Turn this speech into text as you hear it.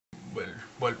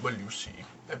Well, you see,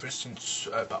 ever since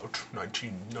about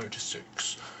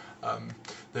 1996,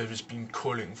 there has been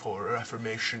calling for a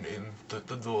reformation in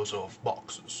the laws of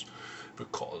boxers,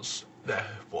 because there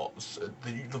was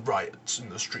the riots in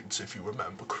the streets, if you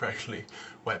remember correctly,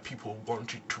 where people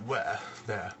wanted to wear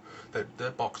their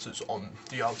boxers on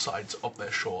the outsides of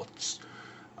their shorts,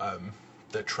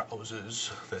 their trousers,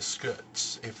 their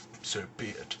skirts, if so be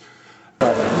it.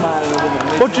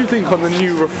 What do you think on the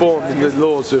new reform in the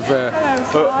laws of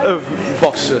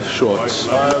boxer shorts?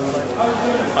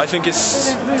 I think it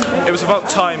was about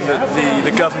time that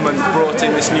the government brought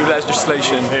in this new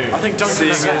legislation,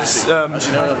 seeing as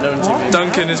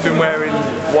Duncan has been wearing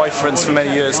white fronts for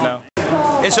many years now.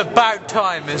 It's about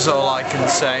time is all I can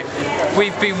say.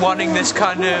 We've been wanting this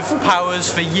kind of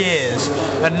powers for years,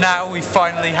 and now we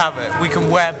finally have it. We can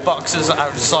wear boxers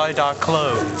outside our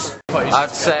clothes.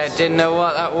 I'd say I didn't know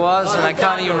what that was, and I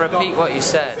can't even repeat what you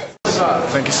said. I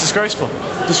think it's disgraceful.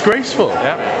 Disgraceful?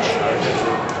 Yeah.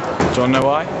 Do you want to know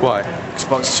why? Why? Because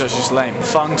boxers are just lame.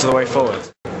 Fun's the way forward.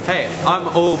 Hey, I'm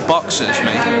all boxers,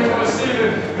 mate.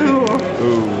 Ooh.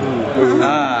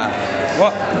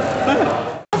 What?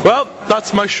 Well,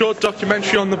 that's my short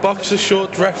documentary on the boxer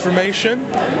short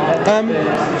reformation.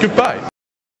 Goodbye.